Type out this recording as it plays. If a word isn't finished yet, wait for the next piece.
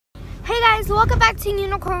Hey guys, welcome back to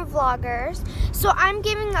Unicorn Vloggers. So I'm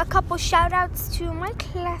giving a couple shout outs to my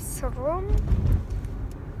classroom.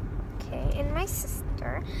 Okay, and my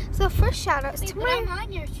sister. So first shout outs to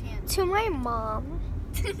my mom.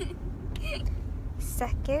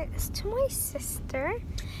 Second is to my sister.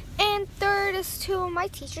 And third is to my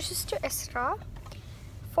teacher, Sister Isra.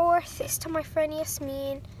 Fourth is to my friend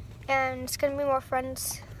Yasmin. And it's gonna be more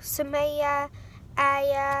friends. Sumaya,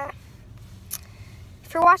 Aya.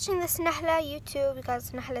 If you're watching this, Nahla, YouTube,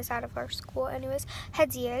 because Nahla is out of our school anyways.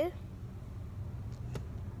 Hadiel.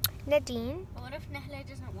 Nadine. What if Nahla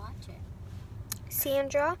doesn't watch it?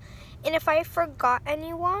 Sandra. And if I forgot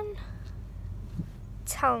anyone,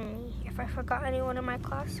 tell me. If I forgot anyone in my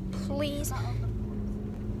class, please.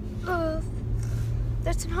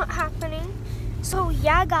 That's not happening. So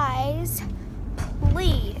yeah, guys,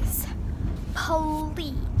 please.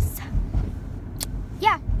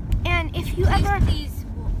 Yeah, and if you Please.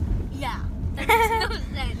 Yeah, that makes no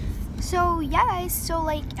sense. So yeah, guys, so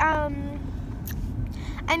like I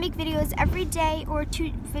make videos every day or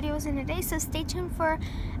 2 videos in a day, so stay tuned for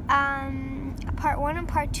part 1 and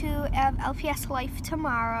part 2 of LPS Life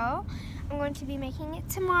tomorrow. I'm going to be making it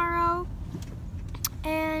tomorrow,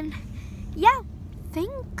 and yeah,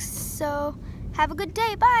 thanks. So have a good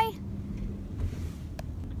day. Bye.